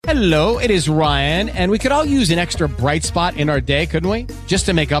Hello, it is Ryan, and we could all use an extra bright spot in our day, couldn't we? Just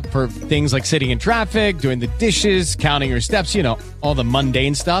to make up for things like sitting in traffic, doing the dishes, counting your steps, all the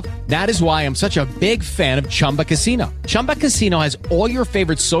mundane stuff. That is why I'm such a big fan of Chumba Casino. Chumba Casino has all your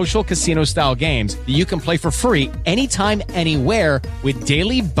favorite social casino-style games that you can play for free anytime, anywhere with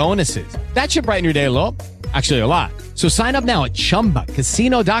daily bonuses. That should brighten your day a little. Actually, a lot. So sign up now at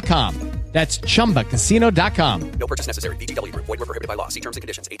ChumbaCasino.com. That's ChumbaCasino.com. No purchase necessary. VGW Group. Void where prohibited by law. See terms and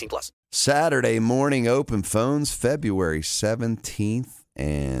conditions. 18+. Saturday morning open phones, February 17th,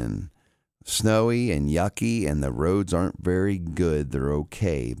 and snowy and yucky, and the roads aren't very good. They're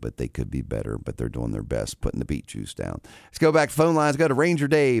okay, but they could be better, but they're doing their best putting the beet juice down. Let's go back to phone lines. Go to Ranger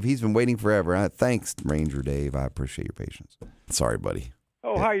Dave. He's been waiting forever. Thanks, Ranger Dave. I appreciate your patience. Sorry, buddy.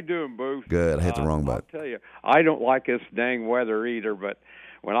 Oh, how you doing, Booth? Good. I hit the wrong button. I'll tell you, I don't like this dang weather either, but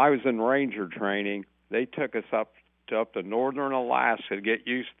when I was in Ranger training, they took us up to northern Alaska to get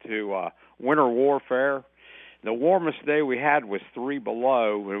used to winter warfare. The warmest day we had was 3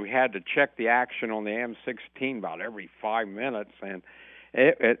 below, and we had to check the action on the M16 about every 5 minutes. And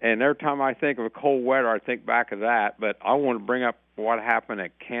every time I think of a cold weather, I think back of that. But I want to bring up what happened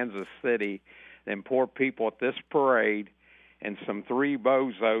at Kansas City. Them poor people at this parade, and some 3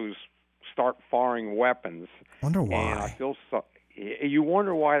 bozos start firing weapons. Wonder why. And I feel so. You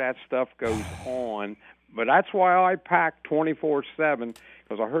wonder why that stuff goes on, but that's why I pack 24/7,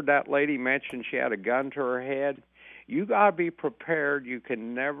 because I heard that lady mention she had a gun to her head. You got to be prepared. You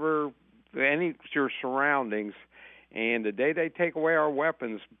can never any your surroundings, and the day they take away our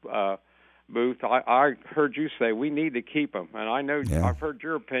weapons, Booth, I heard you say we need to keep them, and I know I've heard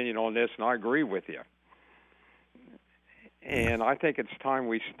your opinion on this, and I agree with you. And I think it's time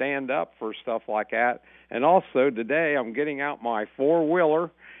we stand up for stuff like that. And also today I'm getting out my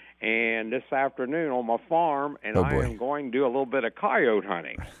 4-wheeler, and this afternoon on my farm, and I am going to do a little bit of coyote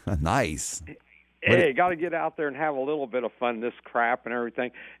hunting. Nice. Hey, you got to get out there and have a little bit of fun, this crap and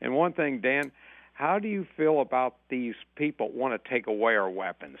everything. And one thing, Dan, how do you feel about these people that want to take away our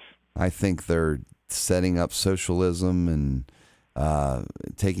weapons? I think they're setting up socialism and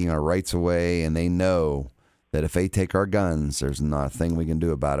taking our rights away, and they know that if they take our guns, there's not a thing we can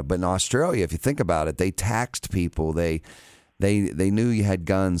do about it. But in Australia, if you think about it, they taxed people. They knew you had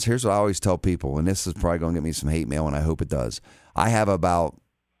guns. Here's what I always tell people, and this is probably going to get me some hate mail, and I hope it does. I have about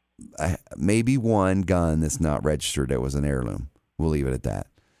maybe 1 gun that's not registered that was an heirloom. We'll leave it at that.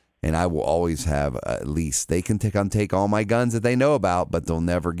 And I will always have at least, they can take all my guns that they know about, but they'll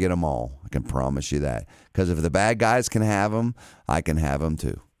never get them all. I can promise you that. Because if the bad guys can have them, I can have them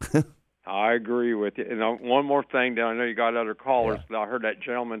too. I agree with you. And one more thing, I know you got other callers. Yeah. I heard that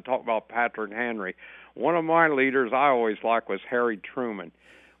gentleman talk about Patrick Henry. One of my leaders I always liked was Harry Truman.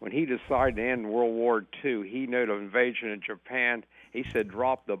 When he decided to end World War II, he knew the invasion of Japan. He said,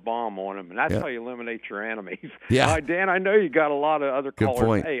 drop the bomb on them. And that's how you eliminate your enemies. Yeah. Dan, I know you got a lot of other callers. Good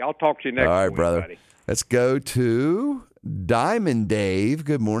point. Hey, I'll talk to you next week, all right, brother. buddy. Let's go to Diamond Dave.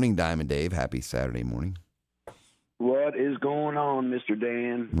 Good morning, Diamond Dave. Happy Saturday morning. What is going on, Mr.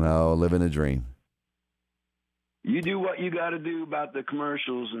 Dan? Oh, living a dream. You do what you got to do about the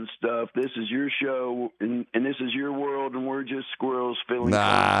commercials and stuff. This is your show, and this is your world, and we're just squirrels filling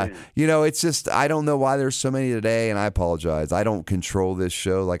content. It's just, I don't know why there's so many today, and I apologize. I don't control this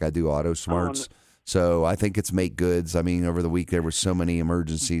show like I do Auto Smarts, so I think it's make goods. I mean, over the week there were so many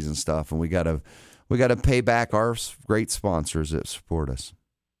emergencies and stuff, and we got to pay back our great sponsors that support us.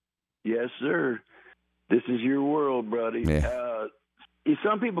 Yes, sir. This is your world, buddy. Yeah.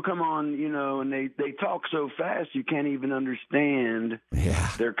 Some people come on, and they talk so fast you can't even understand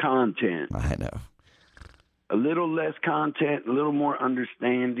their content. I know. A little less content, a little more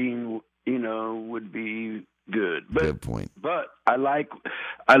understanding, would be good. But, good point. But I like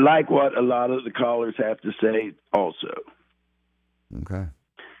what a lot of the callers have to say also. Okay.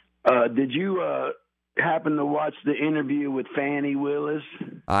 Did you happen to watch the interview with Fannie Willis?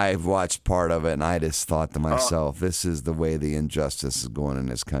 I've watched part of it, and I just thought to myself, this is the way the injustice is going in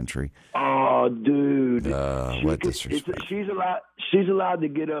this country. Oh, dude! What disrespect! She's allowed to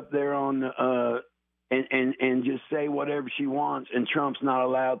get up there on and just say whatever she wants, and Trump's not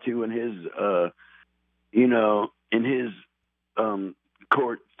allowed to in his in his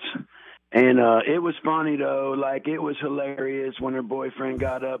courts. And it was funny though, like it was hilarious when her boyfriend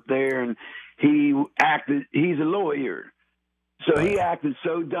got up there and he's a lawyer. So he acted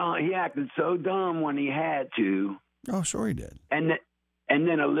so dumb. He acted so dumb when he had to. Oh, sure he did. And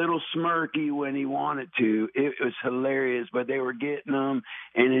then a little smirky when he wanted to. It was hilarious, but they were getting him.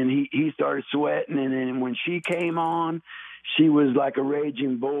 And then he started sweating. And then when she came on, she was like a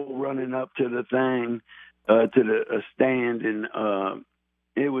raging bull running up to the thing, to the stand. And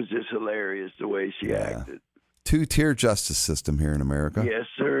It was just hilarious the way she acted. Two-tier justice system here in America. Yes,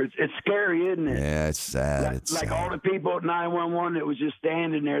 sir. It's scary, isn't it? Yeah, it's sad. Like, It's like sad. all the people at 911 that was just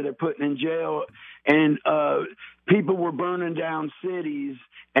standing there, they're putting in jail, and people were burning down cities,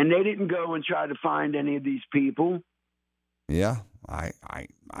 and they didn't go and try to find any of these people. Yeah,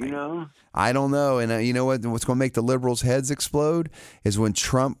 You know? I don't know. And you know what? What's going to make the liberals' heads explode is when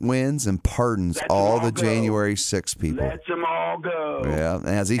Trump wins and pardons all the January 6 people. Lets them all go. Yeah,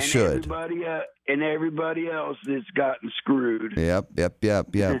 as he should. Everybody else that's gotten screwed. Yep.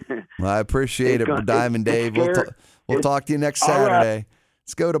 Well, I appreciate it, Diamond Dave. We'll talk to you next All right. Saturday.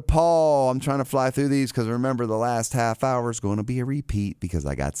 Let's go to Paul. I'm trying to fly through these because remember the last half hour is going to be a repeat because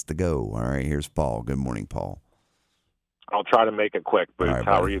I got to go. All right, here's Paul. Good morning, Paul. I'll try to make it quick, Boots. Right,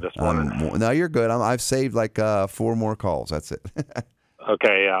 how are you this morning? No, you're good. I've saved like 4 more calls. That's it.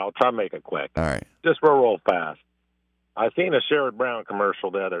 Okay, I'll try to make it quick. All right. Just real fast. I seen a Sherrod Brown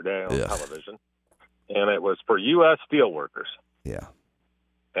commercial the other day on television, and it was for U.S. steelworkers. Yeah.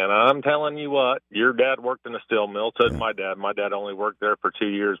 And I'm telling you what, your dad worked in a steel mill, so did my dad. My dad only worked there for 2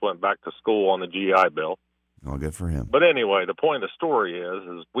 years, went back to school on the GI Bill. Oh, good for him. But anyway, the point of the story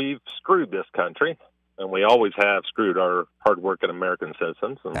is we've screwed this country. And we always have screwed our hardworking American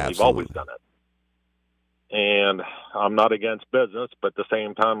citizens, and Absolutely. we've always done it. And I'm not against business, but at the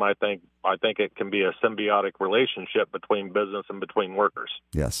same time, I think it can be a symbiotic relationship between business and between workers.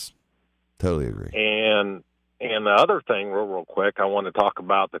 Yes, totally agree. And the other thing, real quick, I want to talk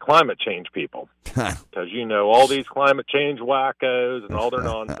about the climate change people, because all these climate change wackos and all their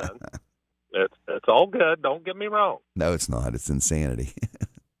nonsense. It's all good. Don't get me wrong. No, it's not. It's insanity.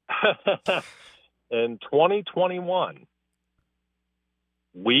 In 2021,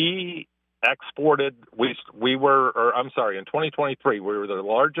 we exported, in 2023, we were the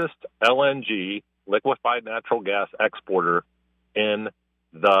largest LNG, liquefied natural gas exporter in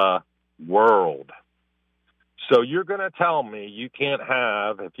the world. So you're going to tell me you can't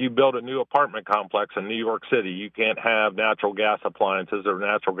have, if you build a new apartment complex in New York City, you can't have natural gas appliances or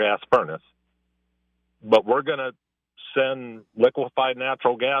natural gas furnace. But we're going to send liquefied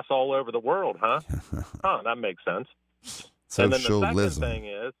natural gas all over the world, huh? That makes sense. And then the second thing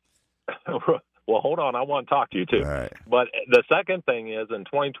is, well, hold on, I want to talk to you too. Right. But the second thing is, in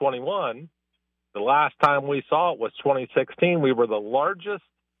 2021, the last time we saw it was 2016. We were the largest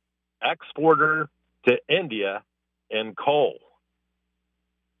exporter to India in coal.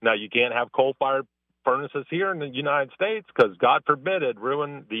 Now, you can't have coal-fired furnaces here in the United States because, God forbid, the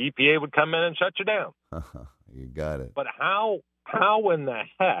EPA would come in and shut you down. You got it. But how in the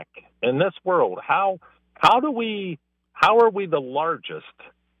heck in this world, how are we the largest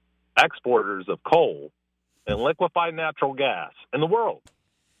exporters of coal and liquefied natural gas in the world?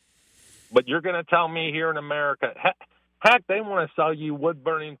 But you're going to tell me here in America, heck, they want to sell you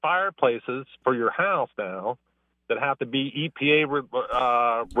wood-burning fireplaces for your house now that have to be EPA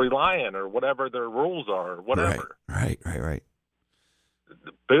reliant or whatever their rules are, or whatever. Right.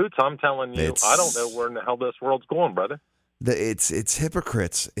 Boots, I'm telling you, I don't know where in the hell this world's going, brother. It's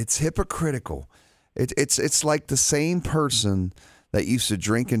hypocrites. It's hypocritical. It's like the same person that used to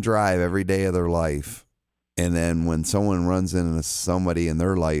drink and drive every day of their life, and then when someone runs into somebody in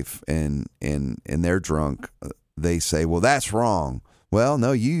their life and they're drunk, they say, "Well, that's wrong." Well,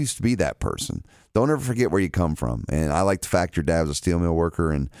 no, you used to be that person. Don't ever forget where you come from. And I like the fact your dad was a steel mill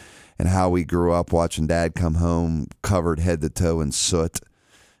worker and how we grew up watching Dad come home covered head to toe in soot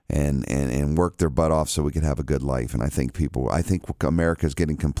and work their butt off so we could have a good life. And I think America is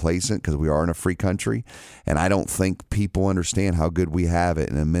getting complacent because we are in a free country. And I don't think people understand how good we have it.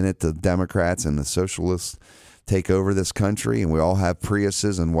 And the minute the Democrats and the socialists take over this country and we all have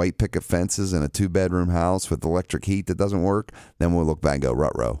Priuses and white picket fences and a 2-bedroom house with electric heat that doesn't work, then we'll look back and go,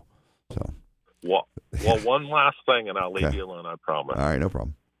 ruh-roh. So. Well, one last thing, and I'll leave you alone, I promise. All right, no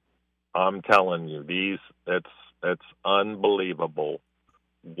problem. I'm telling you, it's unbelievable.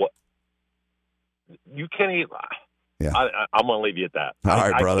 What you can't even. Yeah. I'm going to leave you at that. All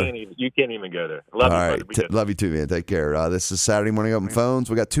right, brother. You can't even go there. Love you, right. brother. Love you too, man. Take care. This is Saturday Morning Open Phones.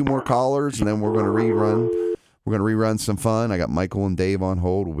 We got 2 more callers, and then we're going to rerun. We're going to rerun some fun. I got Michael and Dave on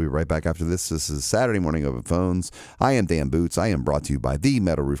hold. We'll be right back after this. This is Saturday Morning Open Phones. I am Dan Boots. I am brought to you by the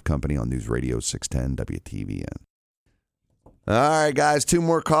Metal Roof Company on News Radio 610 WTVN. All right, guys, 2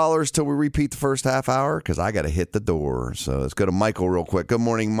 more callers till we repeat the first half hour because I got to hit the door. So let's go to Michael real quick. Good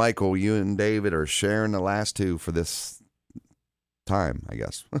morning, Michael. You and David are sharing the last 2 for this time, I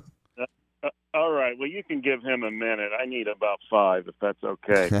guess. All right. Well, you can give him a minute. I need about 5, if that's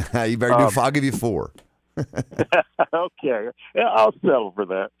okay. You better do 5. I'll give you 4. Okay. Yeah, I'll settle for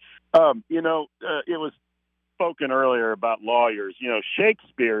that. It was spoken earlier about lawyers.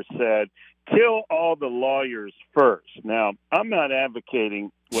 Shakespeare said, kill all the lawyers first. Now, I'm not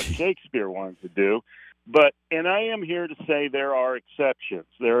advocating what Shakespeare wanted to do, and I am here to say there are exceptions.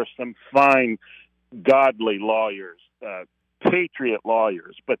 There are some fine, godly lawyers, patriot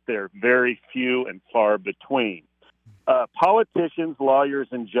lawyers, but they're very few and far between. Politicians, lawyers,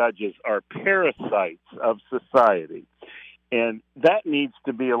 and judges are parasites of society, and that needs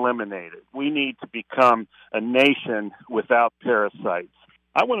to be eliminated. We need to become a nation without parasites.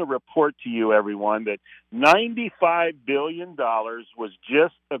 I want to report to you, everyone, that $95 billion was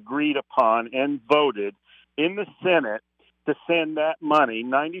just agreed upon and voted in the Senate to send that money,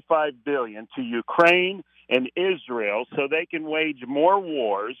 $95 billion, to Ukraine and Israel so they can wage more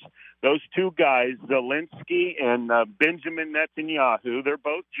wars. Those two guys, Zelensky and Benjamin Netanyahu, they're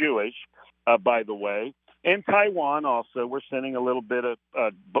both Jewish, by the way, and Taiwan also. We're sending a little bit of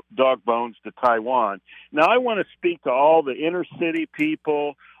dog bones to Taiwan. Now, I want to speak to all the inner city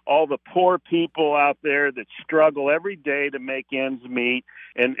people, all the poor people out there that struggle every day to make ends meet,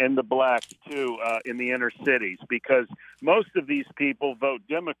 and the blacks, too, in the inner cities, because most of these people vote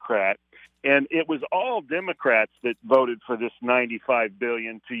Democrat. And it was all Democrats that voted for this $95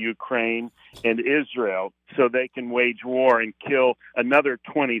 billion to Ukraine and Israel so they can wage war and kill another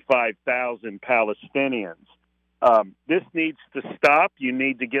 25,000 Palestinians. This needs to stop. You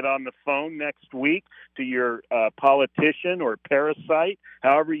need to get on the phone next week to your politician or parasite,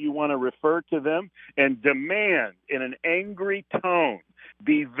 however you want to refer to them, and demand in an angry tone.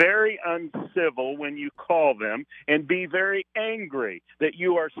 Be very uncivil when you call them, and be very angry that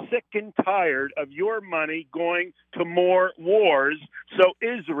you are sick and tired of your money going to more wars so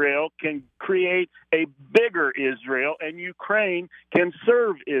Israel can create a bigger Israel and Ukraine can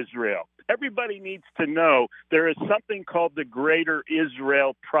serve Israel. Everybody needs to know there is something called the Greater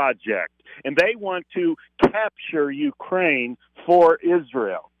Israel Project, and they want to capture Ukraine for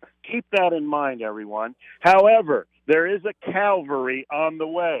Israel. Keep that in mind, everyone. However, there is a cavalry on the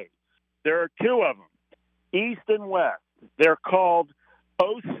way. There are two of them, East and West. They're called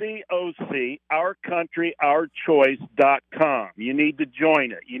OCOC, OurCountryOurChoice.com. You need to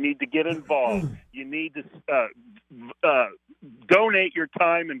join it. You need to get involved. You need to donate your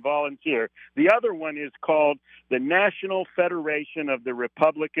time and volunteer. The other one is called the National Federation of the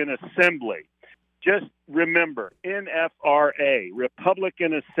Republican Assembly. Just remember, NFRA,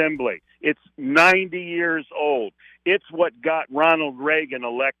 Republican Assembly. It's 90 years old. It's what got Ronald Reagan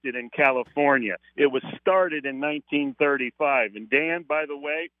elected in California. It was started in 1935. And Dan, by the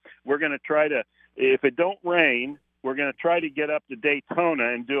way, we're going to try to, if it don't rain, we're going to try to get up to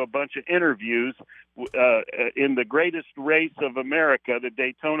Daytona and do a bunch of interviews in the greatest race of America, the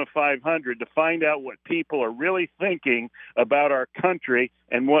Daytona 500, to find out what people are really thinking about our country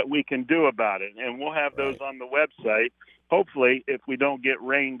and what we can do about it. And we'll have those on the website, hopefully, if we don't get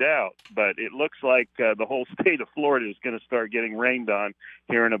rained out. But it looks like the whole state of Florida is going to start getting rained on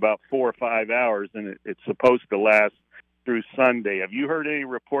here in about 4 or 5 hours, and it's supposed to last through Sunday. Have you heard any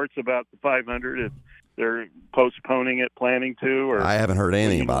reports about the 500? If they're postponing it, planning to? Or I haven't heard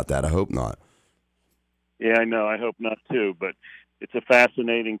anything about that. I hope not. Yeah, I know. I hope not, too. But it's a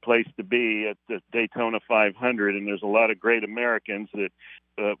fascinating place to be at the Daytona 500, and there's a lot of great Americans that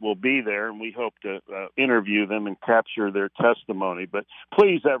will be there, and we hope to interview them and capture their testimony. But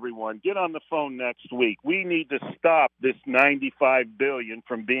please, everyone, get on the phone next week. We need to stop this $95 billion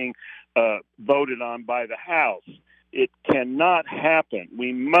from being voted on by the House. It cannot happen.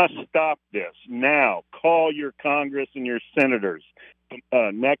 We must stop this now. Call your Congress and your senators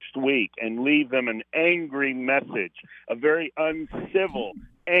next week and leave them an angry message, a very uncivil,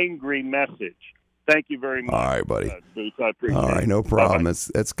 angry message. Thank you very much. All right, buddy. Bruce, I appreciate it. All right, no problem.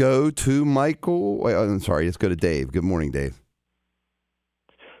 Bye-bye. Let's go to Michael. Wait, I'm sorry. Let's go to Dave. Good morning, Dave.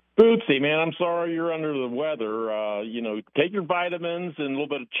 Bootsy, man, I'm sorry you're under the weather. Take your vitamins and a little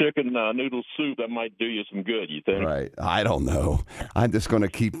bit of chicken noodle soup. That might do you some good, you think? Right. I don't know. I'm just going to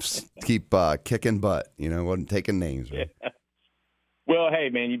keep kicking butt, wasn't taking names. Right? Yeah. Well, hey,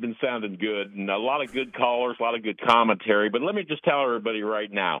 man, you've been sounding good, and a lot of good callers, a lot of good commentary. But let me just tell everybody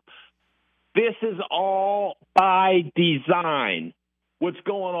right now, this is all by design, what's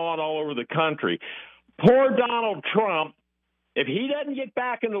going on all over the country. Poor Donald Trump, if he doesn't get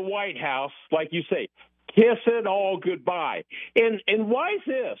back in the White House, like you say, kiss it all goodbye. And why is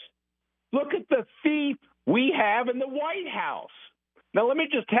this? Look at the thief we have in the White House. Now, let me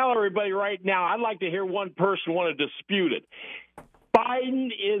just tell everybody right now, I'd like to hear one person want to dispute it. Biden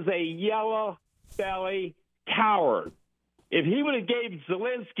is a yellow belly coward. If he would have gave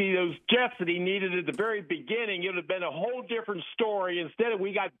Zelensky those jets that he needed at the very beginning, it would have been a whole different story. Instead,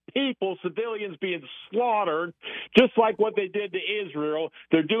 we got civilians being slaughtered, just like what they did to Israel.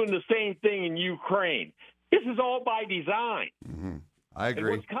 They're doing the same thing in Ukraine. This is all by design. Mm-hmm. I agree.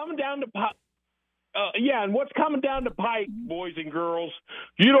 And what's coming down to and what's coming down the pike, boys and girls,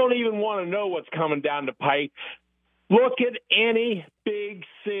 you don't even want to know what's coming down the pike. Look at any big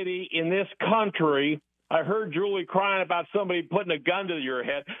city in this country. I heard Julie crying about somebody putting a gun to your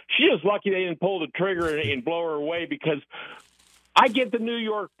head. She is lucky they didn't pull the trigger and blow her away, because I get the New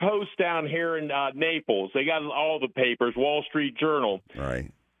York Post down here in Naples. They got all the papers, Wall Street Journal.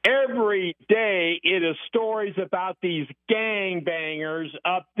 Right. Every day it is stories about these gangbangers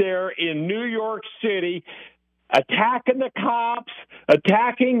up there in New York City attacking the cops,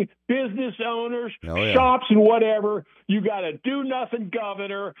 attacking business owners, shops and whatever. You got a do-nothing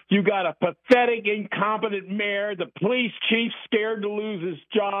governor. You got a pathetic, incompetent mayor. The police chief scared to lose his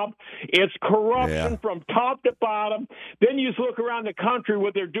job. It's corruption from top to bottom. Then you just look around the country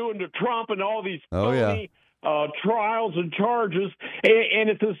what they're doing to Trump and all these phony trials and charges, and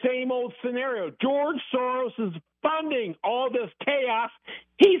it's the same old scenario. George Soros is funding all this chaos.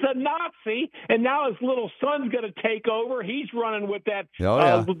 He's a Nazi, and now his little son's going to take over. He's running with that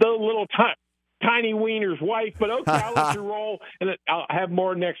the little tiny wiener's wife. But okay, I'll let you roll, and I'll have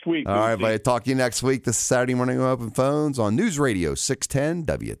more next week. All right, buddy. Talk to you next week. This is Saturday Morning Open Phones on News Radio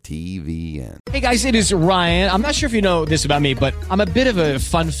 610 WTVN. Hey, guys, it is Ryan. I'm not sure if you know this about me, but I'm a bit of a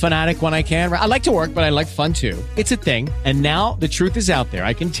fun fanatic when I can. I like to work, but I like fun, too. It's a thing. And now the truth is out there.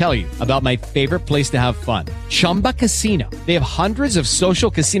 I can tell you about my favorite place to have fun, Chumba Casino. They have hundreds of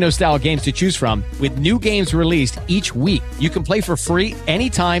social casino-style games to choose from with new games released each week. You can play for free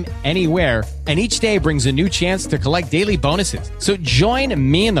anytime, anywhere, and each day brings a new chance to collect daily bonuses. So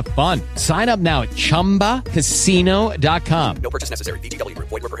join me in the fun. Sign up now at ChumbaCasino.com. No purchase necessary. VGW Group.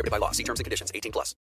 Void where prohibited by law. See terms and conditions. 18+.